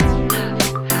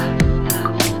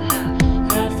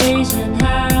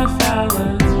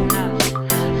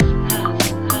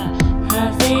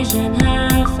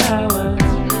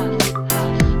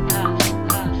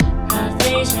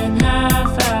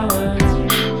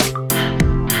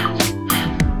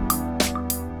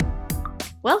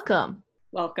Welcome.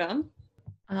 Welcome.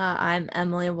 I'm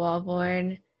Emily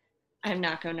Walborn. I'm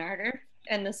Nako Narder,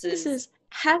 and this is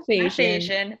Half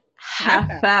Asian,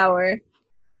 Half Hour.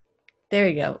 There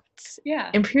we go. It's Yeah.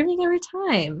 improving every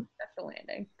time. That's the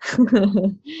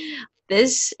landing.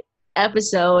 This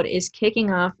episode is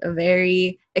kicking off a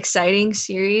very exciting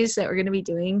series that we're going to be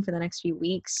doing for the next few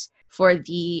weeks for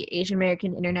the Asian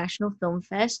American International Film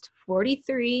Fest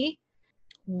 43.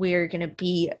 We're going to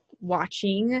be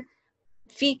watching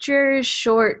features,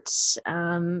 shorts,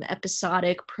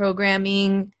 episodic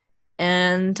programming,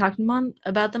 and talking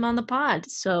about them on the pod.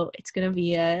 So it's going to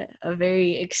be a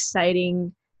very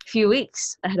exciting few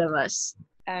weeks ahead of us.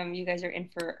 You guys are in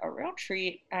for a real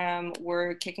treat.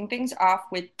 We're kicking things off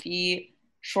with the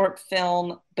short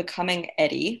film Becoming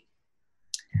Eddie.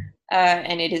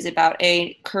 And it is about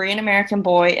a Korean American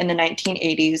boy in the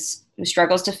 1980s who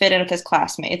struggles to fit in with his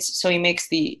classmates. So he makes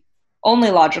the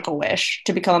only logical wish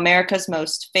to become America's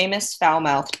most famous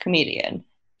foul-mouthed comedian.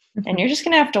 And you're just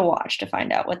going to have to watch to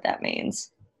find out what that means.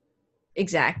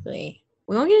 Exactly.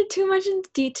 We won't get too much into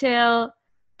detail,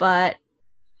 but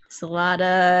it's a lot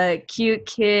of cute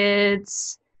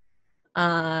kids,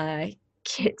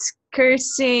 kids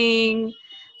cursing.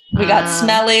 We got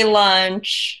smelly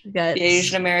lunch, we got the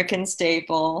Asian American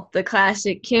staple. The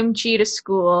classic kimchi to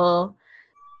school.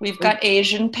 We've got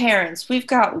Asian parents. We've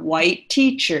got white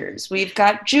teachers. We've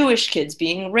got Jewish kids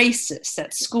being racist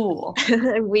at school.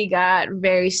 We got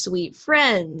very sweet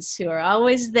friends who are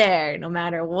always there, no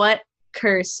matter what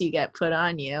curse you get put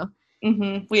on you.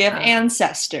 Mm-hmm. We have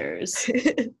ancestors.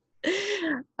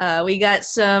 We got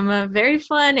some very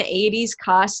fun 80s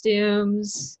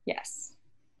costumes. Yes.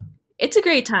 It's a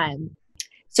great time.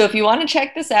 So if you want to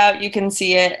check this out, you can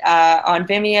see it on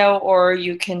Vimeo, or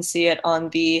you can see it on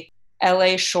the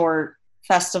LA Short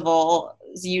Festival's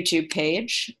YouTube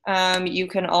page. You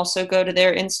can also go to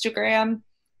their Instagram,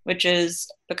 which is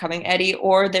Becoming Eddie,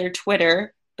 or their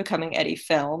Twitter, Becoming Eddie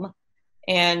Film,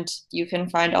 and you can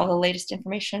find all the latest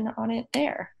information on it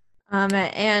there.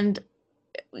 And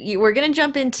we're going to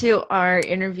jump into our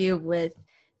interview with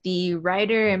the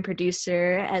writer and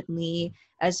producer, Ed Lee,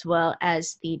 as well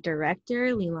as the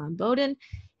director, Leland Bowden.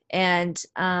 And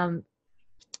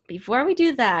before we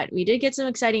do that, we did get some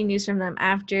exciting news from them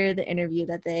after the interview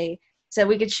that they said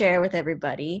we could share with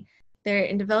everybody. They're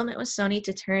in development with Sony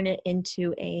to turn it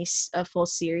into a full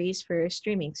series for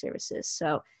streaming services.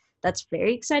 So that's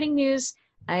very exciting news.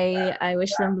 I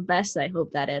wish them the best. I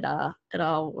hope that it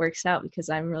all works out, because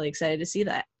I'm really excited to see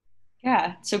that.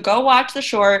 Yeah, so go watch the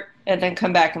short and then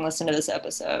come back and listen to this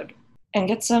episode and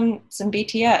get some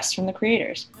BTS from the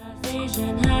creators.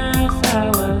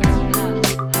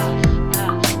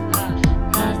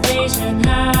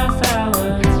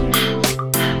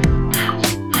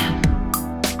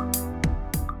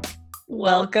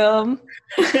 Welcome.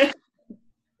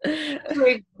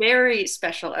 A very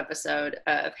special episode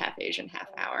of Half Asian, Half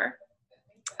Hour.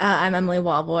 I'm Emily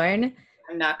Walborn.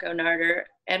 I'm Nako Narder.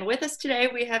 And with us today,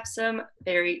 we have some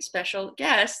very special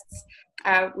guests.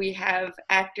 We have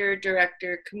actor,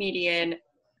 director, comedian,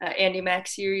 Andy Mack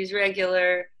series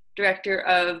regular, director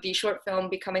of the short film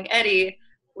Becoming Eddie,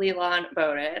 Leland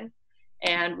Bowden.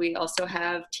 And we also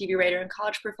have TV writer and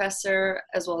college professor,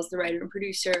 as well as the writer and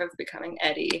producer of Becoming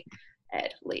Eddie,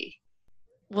 Ed Lee.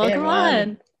 Welcome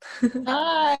on.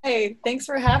 Hi, thanks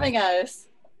for having us.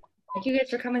 Thank you guys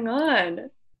for coming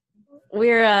on.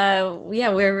 We're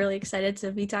really excited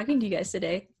to be talking to you guys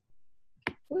today.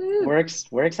 Woo.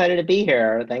 We're excited to be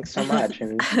here. Thanks so much.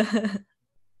 And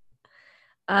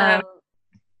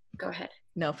go ahead.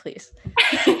 No, please.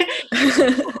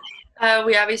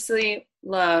 We obviously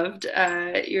loved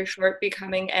your short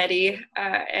Becoming Eddie,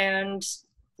 and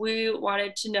we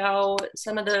wanted to know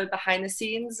some of the behind the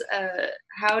scenes.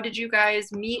 How did you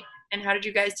guys meet, and how did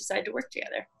you guys decide to work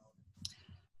together?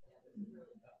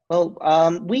 Well,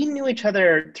 we knew each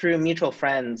other through mutual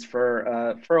friends for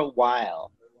a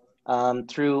while.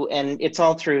 And it's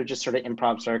all through just sort of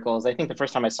improv circles. I think the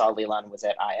first time I saw Leland was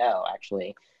at IO,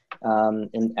 actually,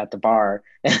 at the bar.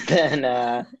 And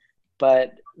then,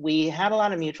 but we had a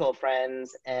lot of mutual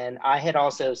friends, and I had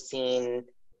also seen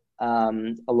a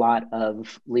lot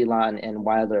of Leland and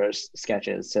Wilder's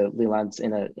sketches. So Leland's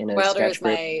in a Wilder sketch is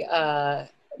group.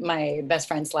 my best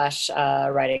friend /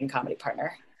 writing comedy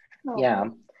partner. Yeah.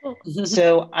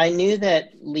 So I knew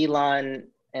that Leland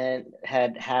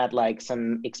had like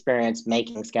some experience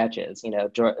making sketches,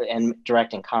 and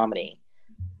directing comedy.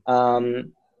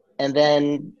 And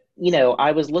then,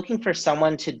 I was looking for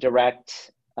someone to direct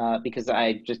because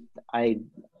I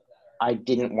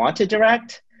didn't want to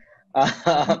direct.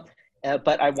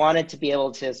 but I wanted to be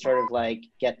able to sort of like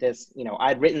get this,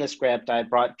 I'd written the script, I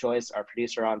brought Joyce, our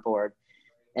producer, on board.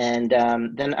 And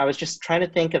then I was just trying to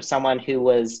think of someone who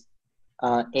was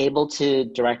able to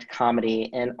direct comedy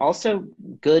and also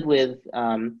good with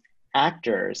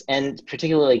actors, and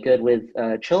particularly good with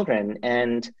children.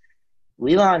 And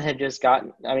Leland had just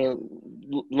gotten,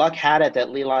 luck had it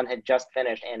that Leland had just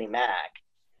finished Andy Mack.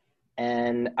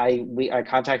 And I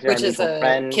contacted Which our is mutual a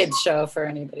friend. kids show for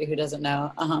anybody who doesn't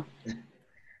know.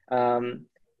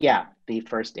 Yeah, the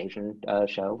first Asian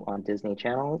show on Disney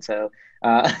Channel. So,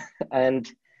 I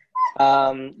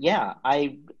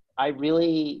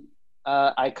really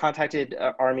I contacted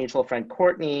our mutual friend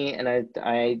Courtney, and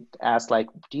I asked, like,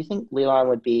 do you think Leland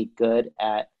would be good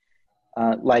at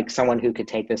like someone who could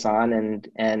take this on?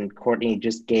 And Courtney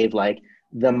just gave like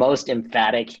the most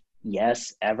emphatic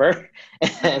yes ever.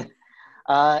 And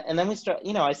then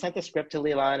I sent the script to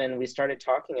Leland, and we started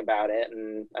talking about it.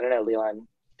 And I don't know, Leland,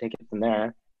 take it from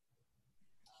there.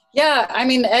 Yeah, I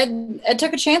mean, Ed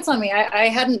took a chance on me. I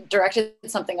hadn't directed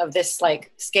something of this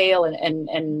like scale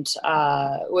and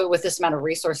with this amount of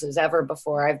resources ever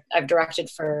before. I've directed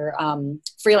for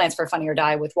freelance for Funny or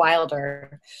Die with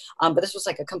Wilder, but this was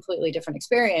like a completely different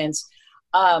experience.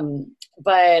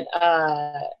 But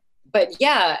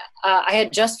yeah, I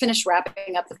had just finished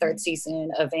wrapping up the third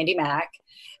season of Andy Mack,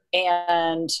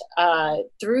 and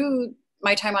through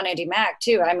my time on Andy Mack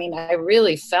too, I mean, I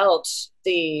really felt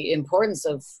the importance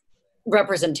of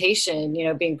representation,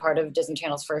 being part of Disney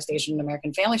Channel's first Asian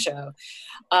American family show.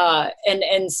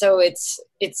 And so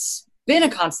it's been a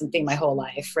constant theme my whole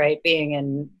life, right? Being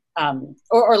in,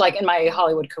 or like in my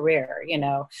Hollywood career, and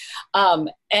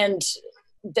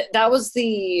that was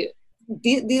these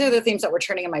are the themes that were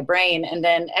turning in my brain. And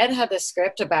then Ed had this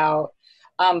script about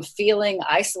feeling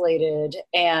isolated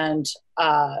and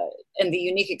the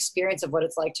unique experience of what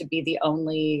it's like to be the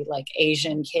only like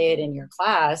Asian kid in your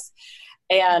class.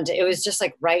 And it was just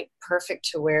like perfect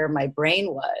to where my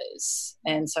brain was.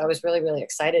 And so I was really, really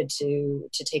excited to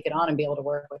take it on and be able to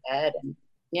work with Ed. And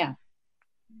yeah.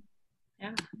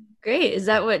 Yeah. Great. Is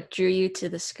that what drew you to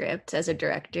the script as a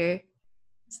director?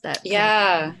 Is that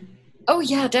yeah. Oh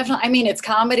yeah, definitely. I mean, it's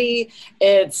comedy.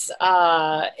 It's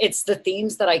the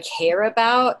themes that I care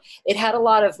about. It had a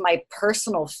lot of my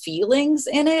personal feelings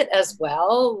in it as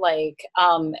well. Like,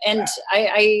 and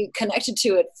I connected to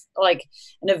it like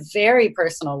in a very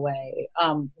personal way.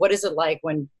 What is it like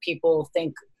when people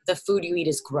think the food you eat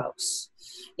is gross?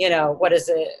 What is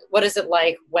it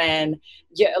like when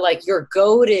you're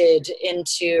goaded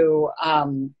into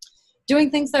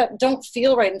doing things that don't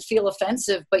feel right and feel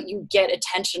offensive, but you get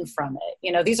attention from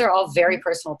it. These are all very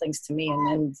personal things to me. And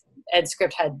then Ed's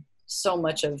script had so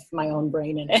much of my own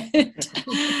brain in it.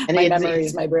 And my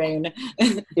memories, my brain.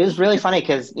 It was really funny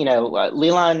because,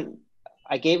 Leland,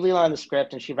 I gave Leland the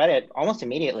script and she read it almost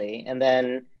immediately. And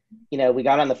then, we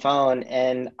got on the phone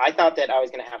and I thought that I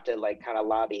was going to have to like kind of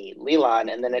lobby Leland.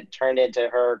 And then it turned into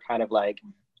her kind of like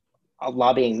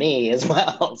lobbying me as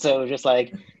well. So it was just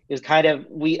like, it was kind of,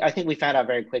 I think we found out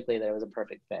very quickly that it was a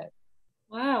perfect fit.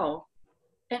 Wow.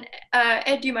 And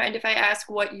Ed, do you mind if I ask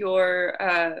what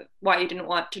why you didn't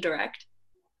want to direct?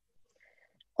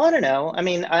 Oh, I don't know. I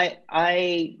mean,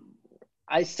 I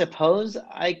suppose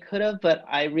I could have, but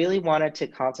I really wanted to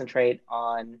concentrate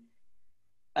on,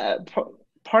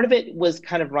 part of it was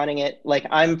kind of running it, like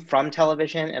I'm from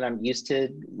television and I'm used to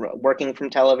working from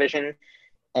television.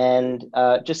 And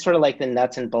just sort of like the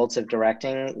nuts and bolts of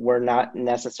directing were not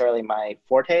necessarily my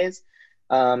fortes,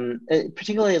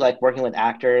 particularly like working with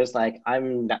actors. Like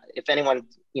if anyone,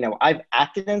 I've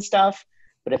acted in stuff,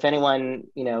 but if anyone,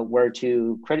 were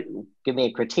to give me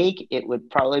a critique, it would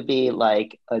probably be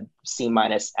like a C-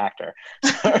 actor.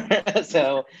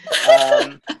 So,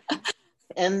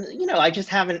 and, I just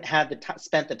haven't had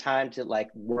spent the time to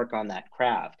like work on that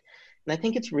craft. And I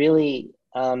think it's really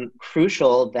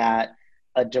crucial that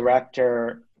a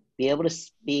director be able to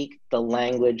speak the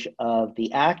language of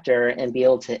the actor and be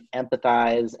able to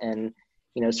empathize and,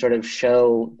 sort of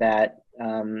show that,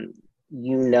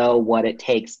 what it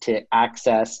takes to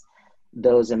access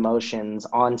those emotions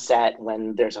on set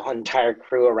when there's an entire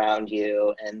crew around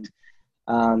you. And,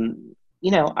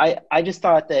 I just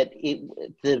thought that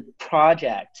the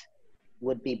project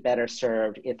would be better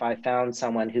served if I found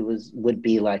someone who would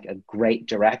be like a great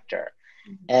director.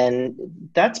 And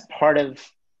that's part of,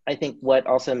 I think, what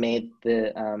also made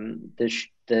the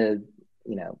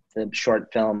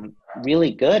short film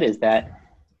really good is that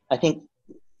I think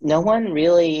no one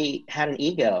really had an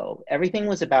ego. Everything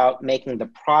was about making the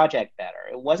project better.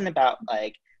 It wasn't about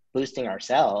like boosting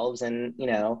ourselves. And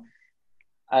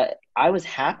I was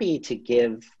happy to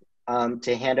give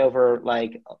to hand over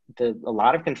like a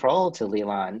lot of control to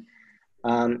Leland.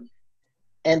 And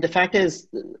the fact is,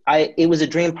 it was a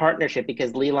dream partnership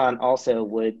because Leland also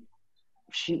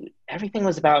everything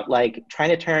was about like trying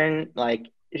to turn, like,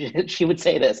 she would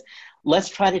say this, let's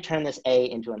try to turn this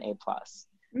A into an A+,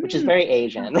 which is very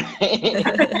Asian,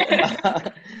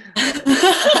 right?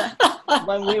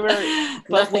 When we were,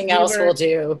 nothing else will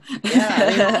do.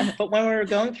 Yeah, but when we were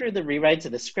going through the rewrites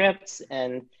of the scripts,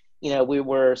 and we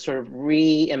were sort of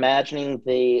reimagining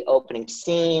the opening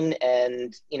scene,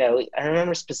 and I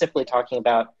remember specifically talking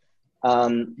about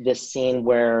this scene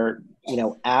where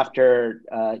after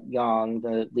Yang,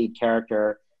 the lead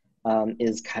character,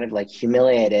 is kind of like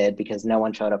humiliated because no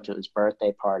one showed up to his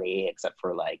birthday party except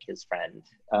for like his friend,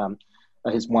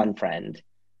 his one friend,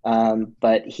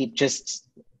 but he just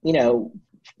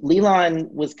Leland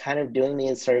was kind of doing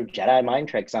these sort of Jedi mind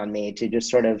tricks on me to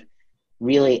just sort of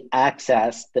really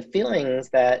access the feelings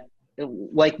that,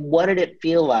 like, what did it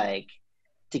feel like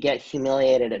to get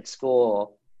humiliated at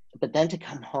school, but then to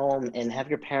come home and have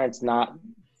your parents not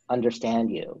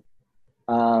understand you.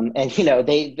 And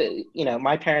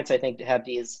my parents, I think, have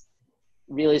these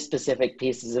really specific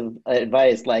pieces of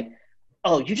advice, like,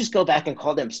 oh, you just go back and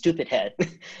call them stupid head.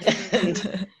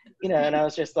 And and I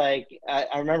was just like,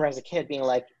 I remember as a kid being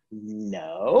like,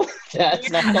 no, that's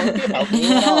not going to help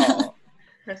me at all.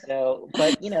 So,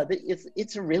 but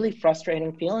it's a really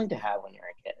frustrating feeling to have when you're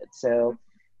a kid. So,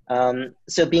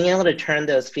 so being able to turn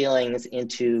those feelings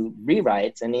into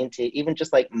rewrites and into even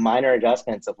just like minor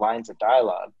adjustments of lines of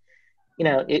dialogue,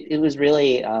 it was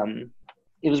really kind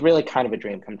of a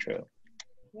dream come true.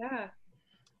 Yeah.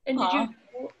 And did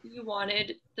you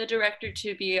wanted the director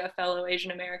to be a fellow Asian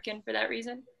American for that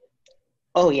reason?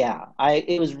 Oh yeah,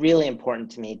 it was really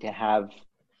important to me to have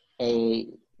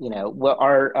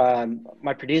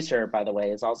my producer, by the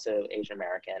way, is also Asian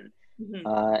American.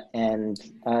 And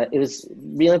it was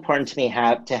really important to me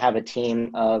to have a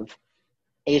team of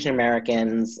Asian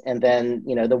Americans, and then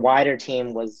the wider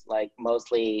team was like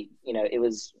mostly it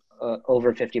was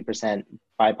over 50%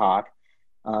 BIPOC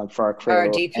for our crew. Our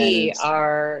DP,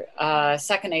 our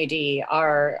second AD,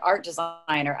 our art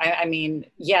designer. I mean,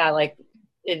 yeah, like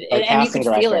and you could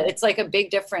feel it. It's like a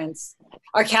big difference.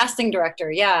 Our casting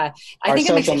director, yeah, I think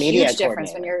it makes a huge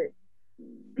difference when you're.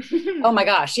 Oh my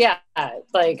gosh, yeah,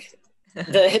 like.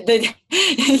 The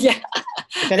yeah.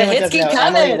 The hits keep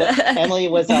coming. Emily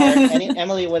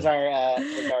was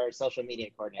our social media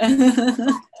coordinator.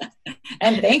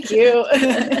 And thank you.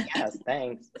 Yes,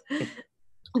 thanks.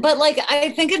 But like, I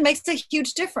think it makes a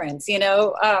huge difference,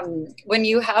 when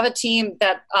you have a team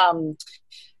that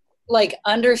like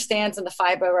understands in the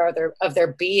fiber of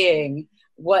their being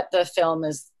what the film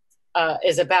is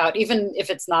about, even if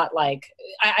it's not like,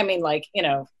 I mean, like,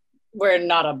 we're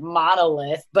not a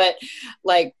monolith, but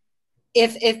like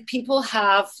if people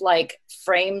have like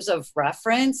frames of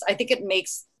reference, I think it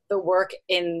makes the work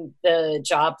in the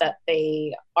job that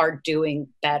they are doing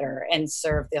better and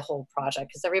serve the whole project,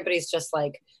 because everybody's just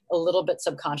like a little bit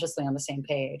subconsciously on the same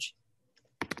page.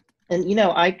 And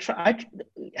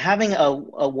having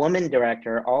a woman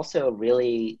director also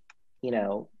really,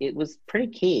 it was pretty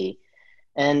key.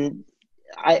 And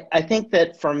I think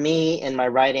that for me in my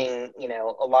writing,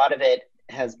 a lot of it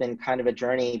has been kind of a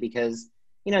journey because,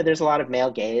 there's a lot of male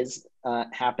gaze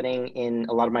happening in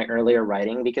a lot of my earlier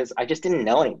writing because I just didn't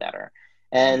know any better.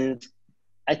 And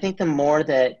I think the more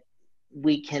that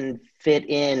we can fit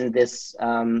in this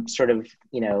sort of,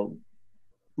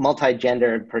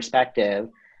 multi-gendered perspective,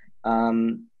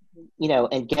 and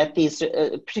get these,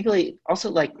 particularly also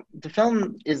like the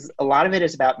film is, a lot of it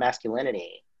is about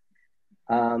masculinity.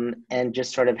 And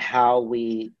just sort of how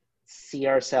we see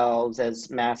ourselves as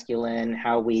masculine,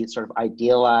 how we sort of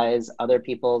idealize other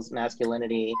people's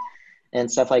masculinity and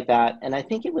stuff like that. And I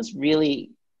think it was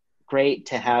really great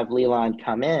to have Leland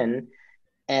come in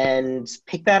and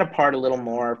pick that apart a little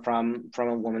more from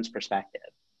a woman's perspective.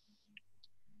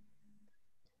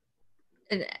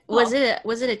 Was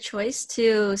it a choice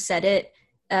to set it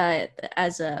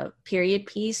as a period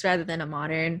piece rather than a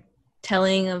modern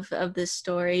telling of this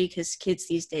story? Because kids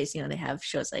these days, they have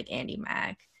shows like Andy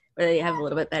Mack where they have a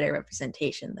little bit better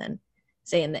representation than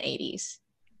say in the 80s.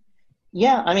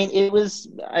 Yeah, I mean,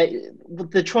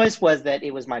 the choice was that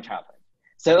it was my childhood,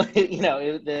 so it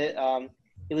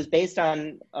was based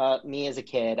on me as a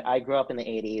kid. I grew up in the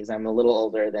 80s. I'm a little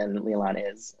older than Leland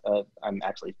is. I'm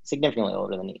actually significantly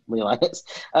older than Leland is.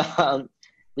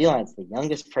 Leland's the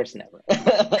youngest person ever.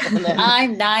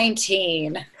 I'm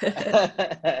 19.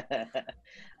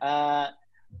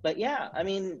 But yeah, I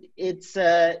mean, it's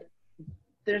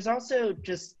there's also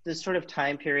just this sort of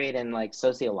time period and like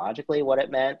sociologically what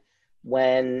it meant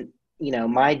when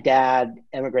my dad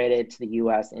immigrated to the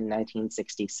US in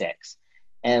 1966.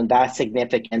 And that's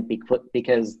significant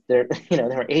because there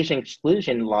were Asian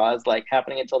exclusion laws like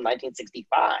happening until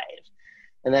 1965.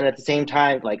 And then at the same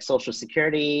time, like Social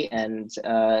Security and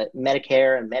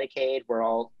Medicare and Medicaid were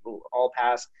all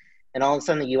passed. And all of a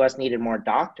sudden the US needed more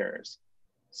doctors.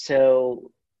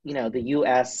 So, the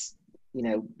US,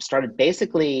 started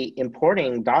basically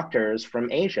importing doctors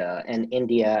from Asia and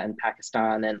India and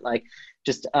Pakistan and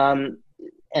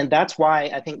and that's why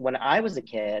I think when I was a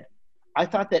kid, I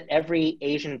thought that every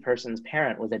Asian person's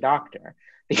parent was a doctor,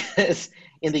 because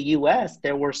in the US,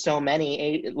 there were so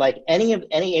many, like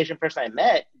any Asian person I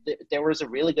met, there was a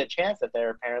really good chance that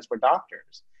their parents were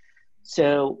doctors.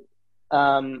 So,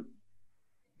 but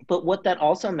what that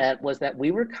also meant was that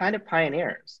we were kind of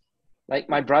pioneers. Like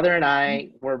my brother and I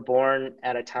were born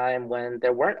at a time when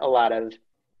there weren't a lot of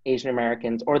Asian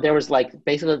Americans, or there was like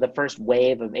basically the first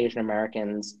wave of Asian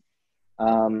Americans,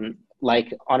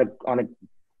 like on a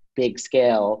big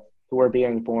scale, who were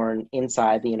being born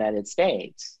inside the United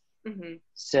States. Mm-hmm.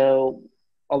 So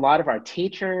a lot of our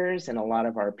teachers and a lot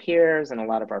of our peers and a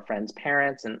lot of our friends'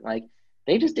 parents, and like,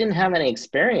 they just didn't have any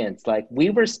experience. Like we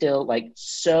were still like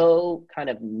so kind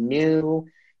of new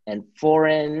and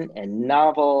foreign and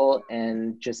novel,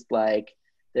 and just like,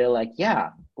 they're like,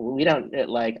 yeah, we don't,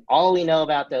 like, all we know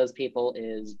about those people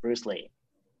is Bruce Lee,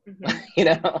 Mm-hmm.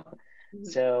 Mm-hmm.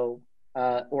 So,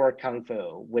 or Kung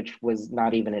Fu, which was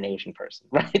not even an Asian person,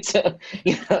 right? So,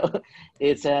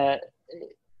 it's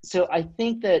so I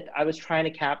think that I was trying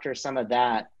to capture some of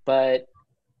that, but,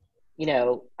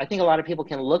 I think a lot of people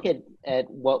can look at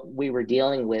what we were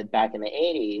dealing with back in the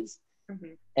 80s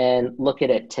Mm-hmm. and look at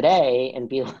it today and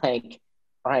be like,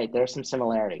 all right, there's some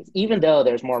similarities. Even though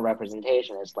there's more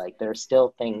representation, it's like there's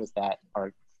still things that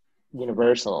are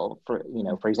universal for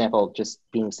example, just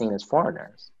being seen as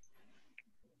foreigners.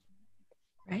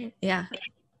 Right. Yeah.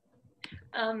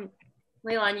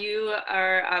 Leland, you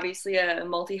are obviously a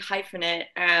multi-hyphenate.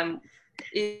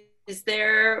 Is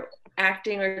there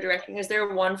acting or directing, is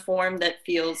there one form that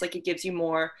feels like it gives you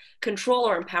more control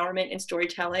or empowerment in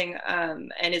storytelling?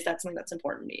 And is that something that's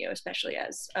important to you, especially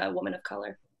as a woman of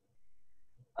color?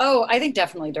 Oh, I think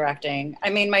definitely directing.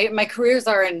 I mean, my careers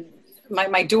are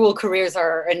my dual careers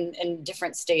are in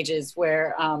different stages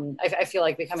where I feel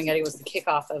like Becoming Eddie was the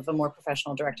kickoff of a more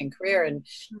professional directing career, and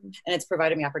it's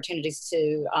provided me opportunities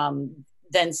to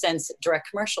then since direct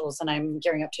commercials, and I'm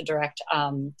gearing up to direct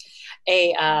a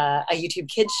YouTube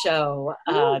kids show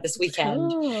this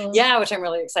weekend. Cool. Yeah, which I'm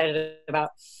really excited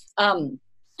about. And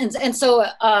so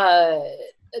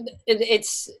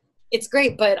it's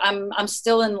great, but I'm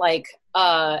still in like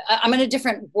I'm in a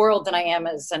different world than I am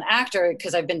as an actor,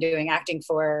 because I've been doing acting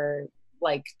for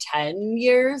like 10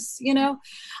 years,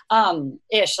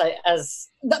 ish, as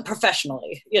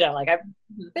professionally, like I've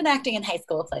been acting in high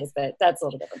school plays, but that's a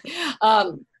little different.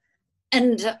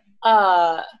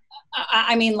 I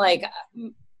mean, like,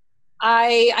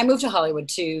 I moved to Hollywood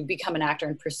to become an actor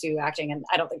and pursue acting, and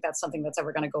I don't think that's something that's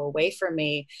ever going to go away from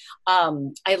me.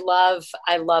 I love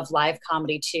live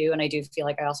comedy too, and I do feel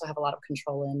like I also have a lot of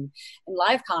control in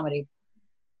live comedy.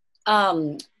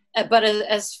 But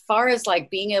as far as like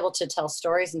being able to tell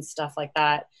stories and stuff like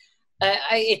that,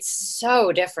 it's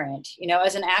so different.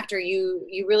 As an actor, you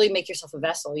really make yourself a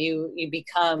vessel. You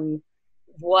become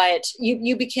what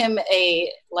you become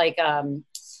like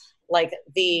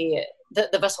the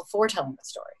vessel for telling the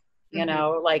story.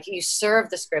 Like you serve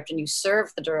the script and you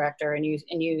serve the director and you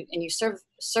serve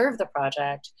the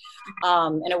project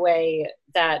in a way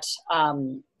that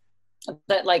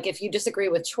that like if you disagree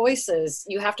with choices,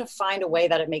 you have to find a way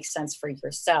that it makes sense for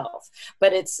yourself.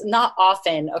 But it's not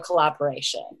often a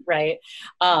collaboration, right?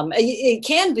 It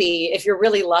can be if you're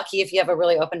really lucky, if you have a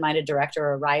really open-minded director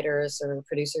or writers or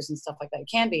producers and stuff like that, it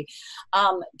can be.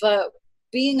 But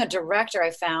being a director, I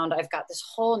found I've got this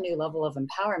whole new level of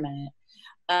empowerment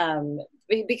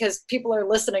because people are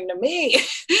listening to me,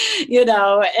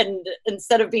 and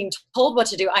instead of being told what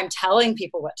to do, I'm telling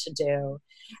people what to do.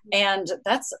 And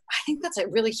I think that's a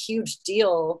really huge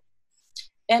deal.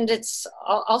 And it's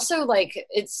also like,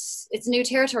 it's new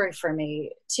territory for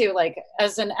me too. Like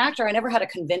as an actor, I never had to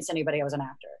convince anybody I was an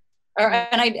actor.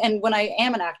 And when I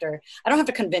am an actor, I don't have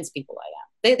to convince people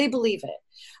I am. They believe it.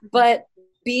 But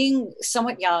being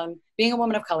somewhat young, being a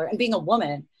woman of color, and being a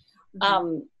woman,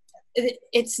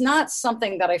 it's not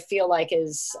something that I feel like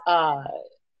is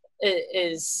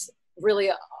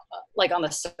really like on the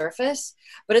surface,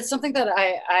 but it's something that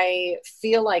I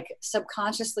feel like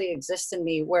subconsciously exists in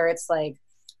me, where it's like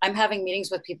I'm having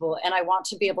meetings with people and I want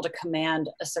to be able to command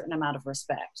a certain amount of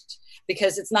respect,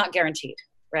 because it's not guaranteed,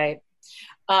 right?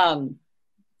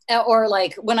 or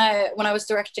like when I was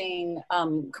directing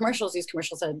commercials, these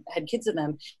commercials had kids in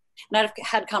them, and I've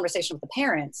had conversation with the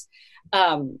parents.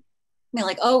 I mean,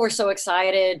 like, oh, we're so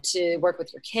excited to work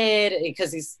with your kid,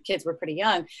 because these kids were pretty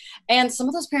young. And some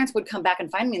of those parents would come back and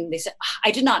find me and they said,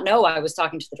 I did not know I was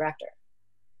talking to the director,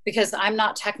 because I'm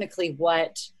not technically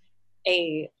what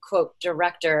a quote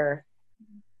director,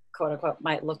 quote unquote,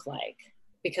 might look like,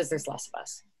 because there's less of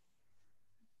us.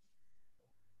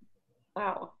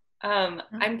 Wow.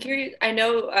 I'm curious, I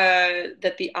know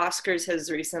that the Oscars has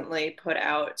recently put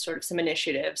out sort of some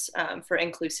initiatives for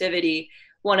inclusivity,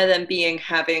 one of them being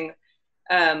having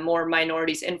more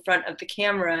minorities in front of the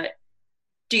camera.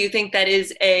 Do you think that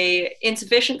is a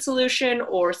insufficient solution,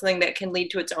 or something that can lead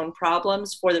to its own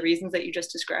problems for the reasons that you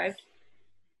just described?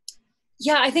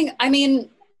 Yeah, I mean,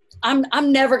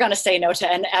 I'm never going to say no to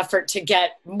an effort to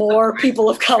get more people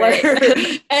of color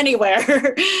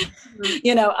anywhere.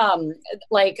 You know,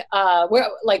 where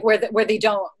they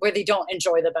don't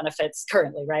enjoy the benefits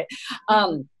currently, right?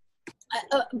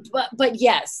 But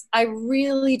yes, I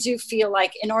really do feel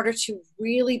like in order to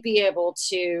really be able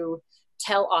to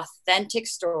tell authentic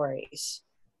stories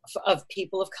of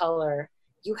people of color,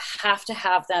 you have to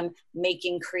have them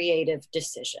making creative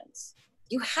decisions.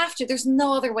 You have to. There's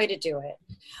no other way to do it.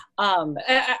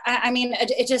 I mean,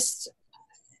 it just,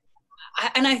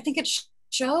 and I think it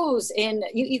shows in,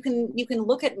 you can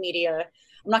look at media.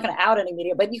 I'm not going to out any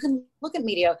media, but you can look at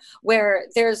media where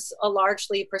there's a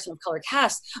largely person of color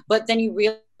cast, but then you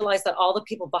realize that all the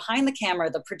people behind the camera,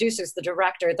 the producers, the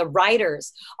director, the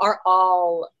writers, are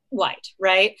all white,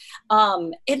 right?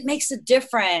 It makes a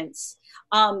difference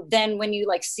than when you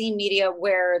like see media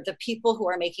where the people who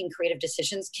are making creative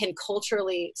decisions can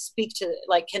culturally speak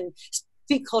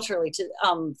culturally to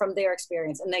from their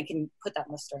experience, and they can put that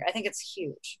in the story. I think it's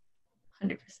huge.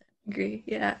 100% agree.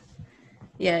 Yeah.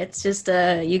 Yeah, it's just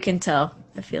you can tell,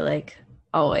 I feel like,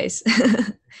 always.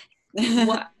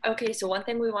 Okay, so one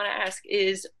thing we want to ask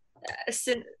is,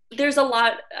 there's a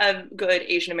lot of good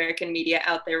Asian American media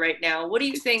out there right now. What do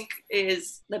you think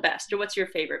is the best, or what's your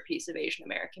favorite piece of Asian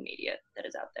American media that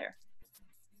is out there?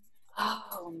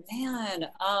 Oh man,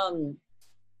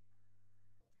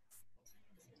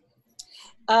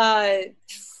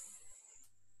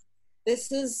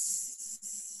 this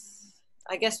is,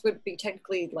 I guess, would be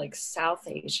technically like South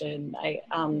Asian.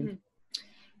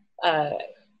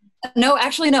 No,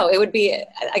 actually, no. It would be,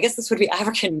 I guess this would be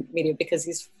African media, because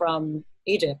he's from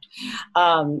Egypt.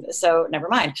 So never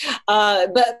mind.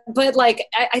 But like,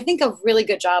 I think a really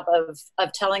good job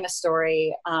of telling a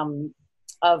story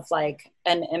of like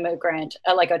an immigrant,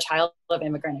 like a child of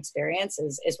immigrant experience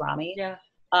is Ramy. Yeah.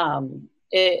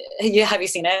 Have you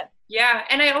seen it? Yeah,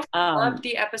 and I also love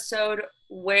the episode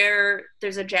where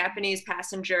there's a Japanese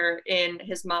passenger in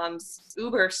his mom's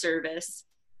Uber service,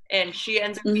 and she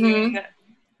ends up being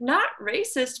not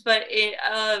racist, but it,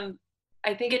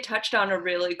 I think it touched on a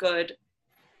really good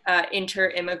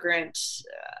inter-immigrant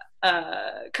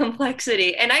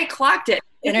complexity, and I clocked it.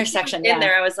 Intersection in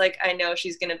there. I was like, I know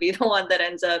she's going to be the one that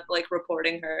ends up like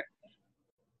reporting her.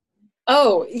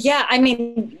 Oh yeah, I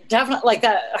mean, definitely, like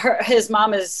that. His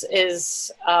mom is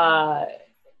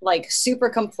like super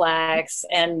complex,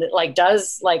 and like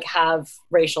does like have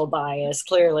racial bias,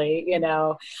 clearly, you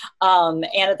know. And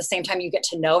at the same time, you get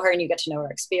to know her and you get to know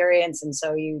her experience, and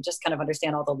so you just kind of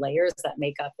understand all the layers that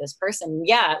make up this person.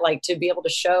 Yeah, like to be able to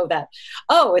show that,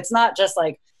 oh, it's not just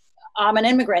like I'm an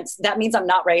immigrant, that means I'm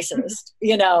not racist,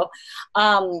 you know.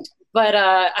 But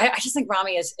I just think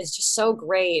Ramy is just so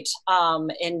great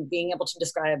in being able to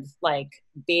describe like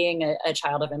being a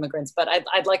child of immigrants. But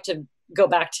I'd like to go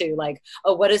back to like,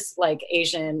 oh, what is like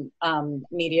Asian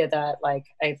media that like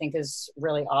I think is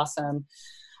really awesome.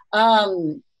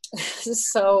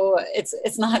 So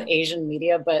it's not Asian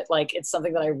media, but like it's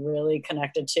something that I really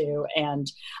connected to and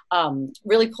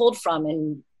really pulled from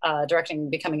in directing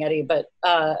Becoming Eddie, but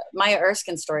Maya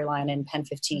Erskine's storyline in Pen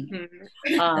 15.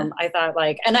 I thought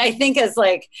like, and I think as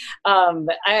like, I'm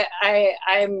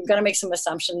gonna make some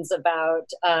assumptions about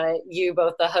you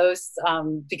both, the hosts,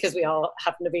 because we all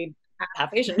happen to be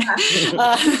half Asian.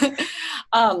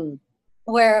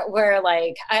 Where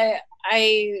like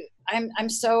I'm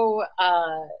so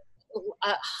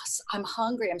I'm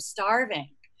hungry, I'm starving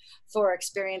for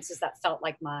experiences that felt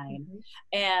like mine.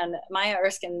 And Maya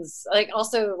Erskine's like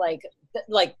also like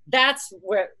that's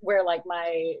where like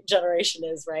my generation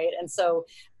is, right? And so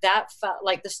that felt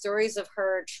like the stories of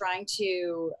her trying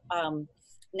to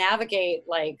navigate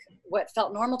like what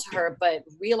felt normal to her, but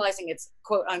realizing it's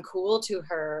quote uncool to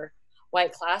her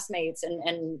white classmates,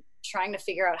 and trying to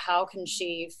figure out how can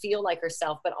she feel like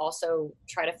herself but also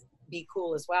try to be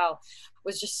cool as well,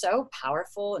 was just so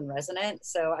powerful and resonant.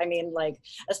 So I mean, like,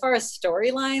 as far as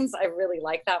storylines, I really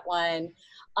like that one.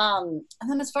 And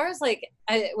then as far as like,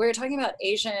 we were talking about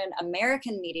Asian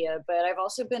American media, but I've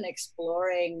also been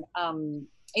exploring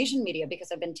Asian media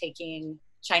because I've been taking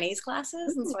Chinese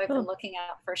classes, and so I've been looking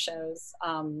out for shows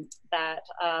that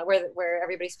where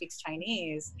everybody speaks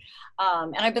Chinese,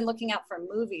 and I've been looking out for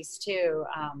movies too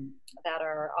that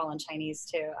are all in Chinese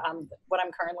too. What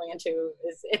I'm currently into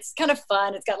is, it's kind of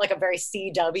fun. It's got like a very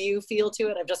CW feel to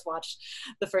it. I've just watched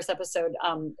the first episode,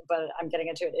 but I'm getting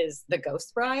into it, is The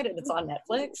Ghost Bride, and it's on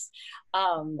Netflix,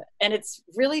 and it's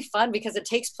really fun because it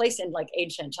takes place in like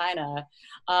ancient China.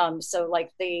 So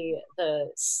like the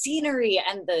scenery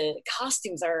and the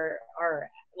costumes are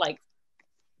like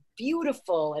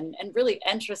beautiful and really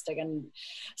interesting. And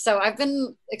so I've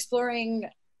been exploring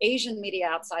Asian media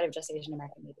outside of just Asian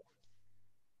American media.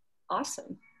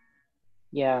 Awesome.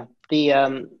 Yeah,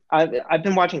 I've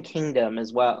been watching Kingdom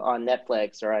as well on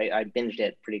Netflix, or I binged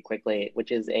it pretty quickly,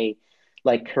 which is a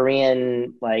like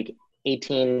Korean like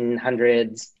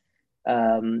 1800s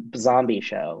zombie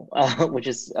show, which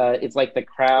is it's like The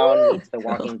Crown meets The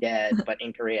Walking Dead, but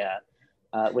in Korea,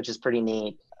 which is pretty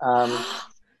neat.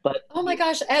 But oh my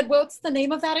gosh, Ed, what's the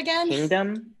name of that again?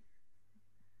 Kingdom.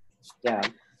 Yeah,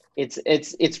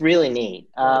 it's really neat.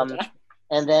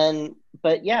 And then,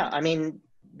 but yeah, I mean,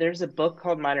 there's a book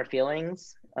called Minor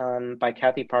Feelings by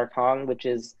Kathy Park Hong, which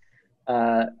is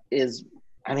I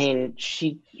mean,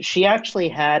 she actually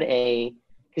had a,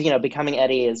 because, you know, Becoming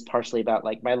Eddie is partially about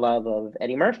like my love of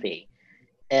Eddie Murphy.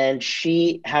 And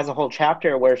she has a whole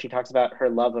chapter where she talks about her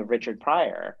love of Richard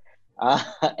Pryor,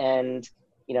 and,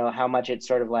 you know, how much it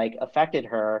sort of like affected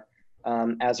her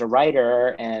as a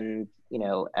writer, and, you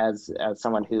know, as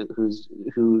someone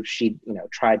who she, you know,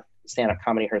 tried stand-up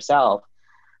comedy herself.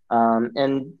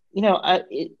 And, you know,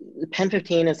 Pen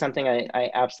 15 is something I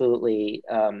absolutely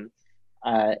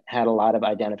had a lot of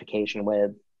identification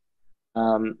with.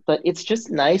 But it's just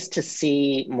nice to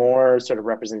see more sort of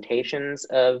representations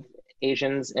of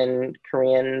Asians and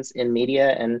Koreans in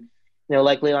media. And, you know,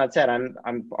 like Leland said,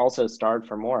 I'm also starved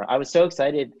for more. I was so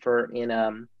excited for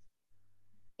in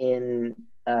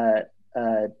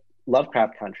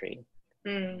Lovecraft Country,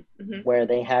 where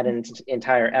they had an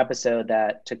entire episode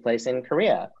that took place in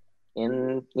Korea,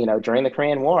 in, you know, during the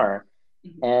Korean War.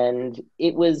 And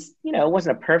it was, you know, it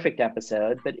wasn't a perfect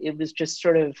episode, but it was just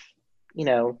sort of, you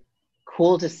know,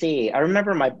 cool to see. I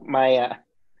remember my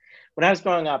when I was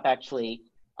growing up, actually,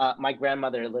 my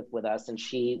grandmother lived with us, and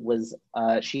she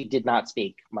did not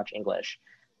speak much English,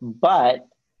 but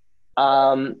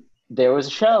there was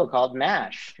a show called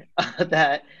MASH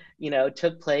that, you know,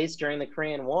 took place during the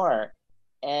Korean War,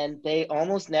 and they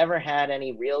almost never had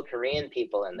any real Korean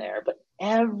people in there, but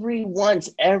every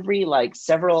like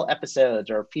several episodes,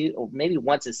 or maybe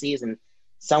once a season,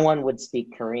 someone would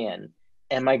speak Korean.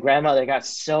 And my grandmother got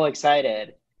so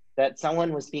excited that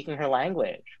someone was speaking her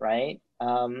language, right?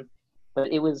 But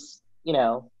it was, you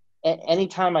know,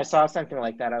 anytime I saw something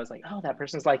like that, I was like, oh, that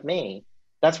person's like me.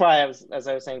 That's why as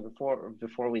I was saying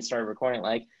before we started recording,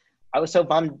 like, I was so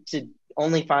bummed to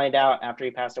only find out after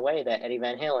he passed away that Eddie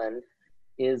Van Halen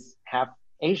is half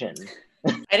Asian.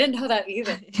 I didn't know that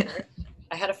either.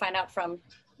 I had to find out from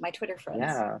my Twitter friends.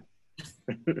 Yeah.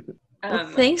 Well,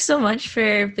 thanks so much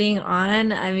for being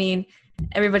on. I mean,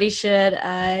 everybody should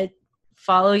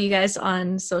follow you guys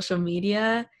on social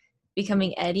media.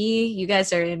 Becoming Eddie, you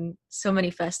guys are in so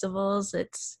many festivals.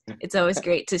 It's always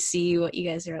great to see what you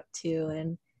guys are up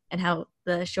to and how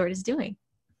the short is doing.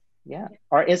 Yeah,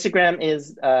 our Instagram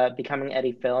is Becoming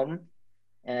Eddie Film,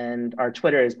 and our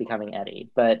Twitter is Becoming Eddie.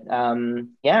 But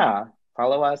yeah,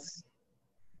 follow us,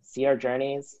 see our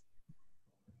journeys.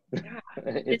 Yeah.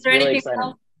 It's really exciting.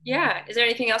 Else? Yeah. Is there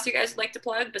anything else you guys would like to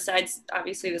plug besides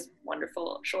obviously this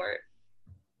wonderful short?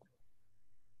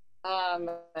 I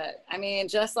mean,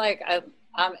 just like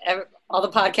all the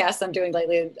podcasts I'm doing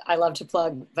lately, I love to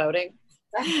plug voting.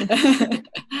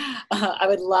 I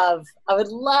would love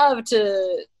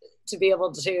to be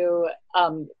able to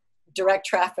direct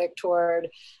traffic toward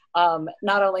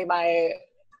not only my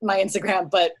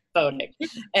Instagram, but voting.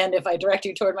 And if I direct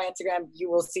you toward my Instagram, you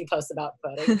will see posts about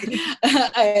voting.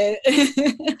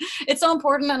 It's so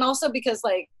important. And also because,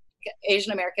 like,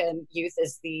 Asian American youth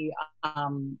is the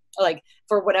like,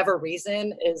 for whatever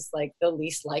reason, is like the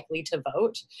least likely to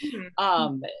vote,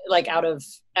 like out of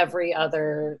every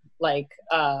other like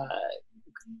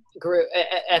group,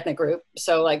 ethnic group.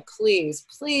 So like, please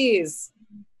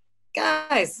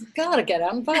guys, gotta get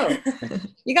out and vote.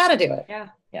 You gotta do it. Yeah.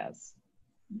 Yes,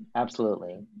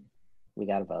 absolutely, we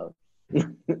gotta vote.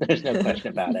 There's no question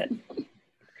about it.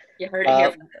 You heard it here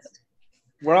first.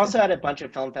 we're also at a bunch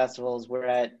of film festivals. We're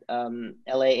at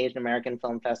LA Asian American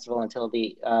Film Festival until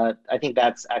I think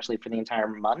that's actually for the entire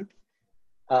month.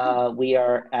 We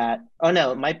are at, oh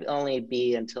no, it might only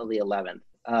be until the 11th.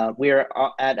 We are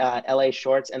at LA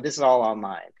Shorts, and this is all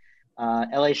online.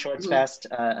 LA Shorts Fest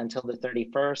until the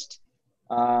 31st.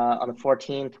 On the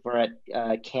 14th, we're at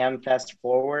CAMFest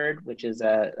Forward, which is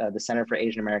the Center for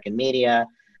Asian American Media.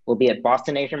 We'll be at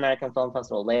Boston Asian American Film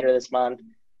Festival later this month,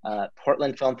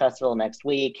 Portland Film Festival next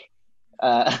week,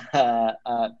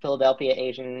 Philadelphia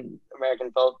Asian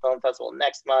American Film Festival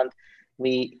next month.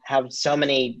 We have so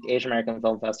many Asian American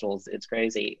film festivals, it's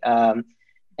crazy. And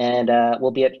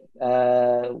we'll be at,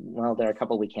 well, there are a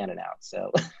couple we can't announce,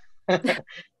 so.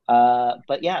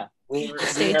 But yeah,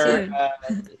 Stay tuned.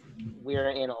 We're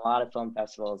in a lot of film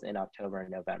festivals in October and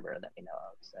November that we know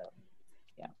of, so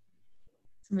yeah.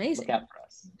 It's amazing. Look out for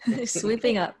us.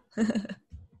 Sweeping up.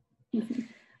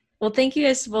 Well, thank you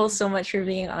guys both so much for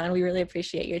being on. We really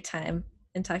appreciate your time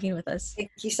and talking with us. Thank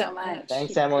you so much.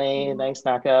 Thanks, Emily. Thanks,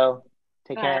 Nako.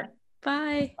 Take Bye. care.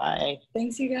 Bye. Bye.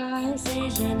 Thanks, you guys.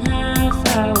 Asian half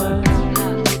hour.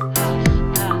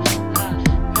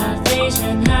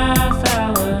 Asian half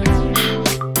hour.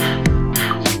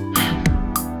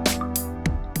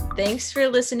 Thanks for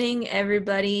listening,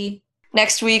 everybody.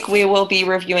 Next week, we will be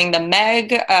reviewing The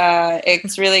Meg.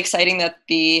 It's really exciting that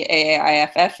the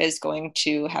AAIFF is going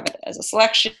to have it as a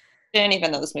selection,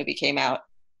 even though this movie came out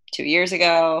 2 years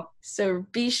ago. So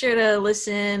be sure to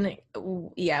listen.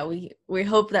 Yeah, we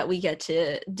hope that we get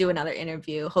to do another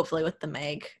interview, hopefully with the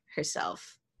Meg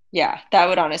herself. Yeah, that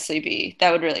would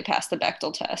really pass the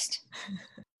Bechdel test.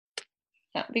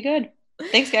 That would be good.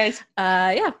 Thanks, guys.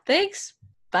 Yeah, thanks.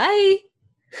 Bye.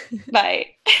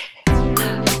 Bye.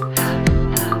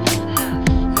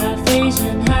 Half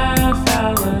Asian half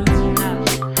hour.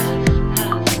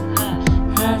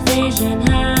 Half Asian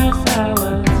half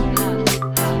hour.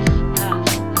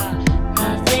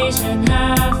 Half Asian half